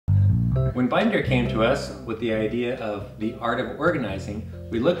When Bynder came to us with the idea of the art of organizing,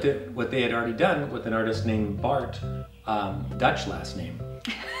 we looked at what they had already done with an artist named Bart, Dutch last name,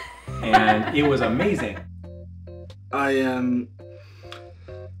 and it was amazing. I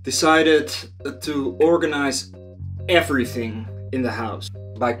decided to organize everything in the house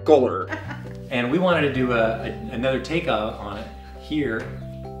by color. And we wanted to do another take on it here.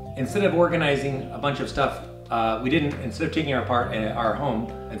 Instead of organizing a bunch of stuff, instead of taking apart our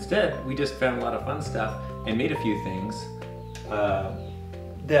home, instead we just found a lot of fun stuff and made a few things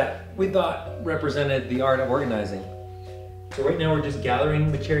that we thought represented the art of organizing. So right now we're just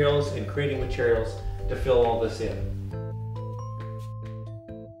gathering materials and creating materials to fill all this in.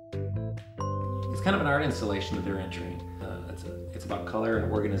 It's kind of an art installation that they're entering. It's about color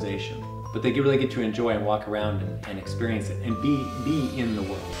and organization, but they really get to enjoy and walk around and experience it and be in the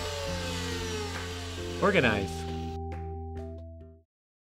world. Organize.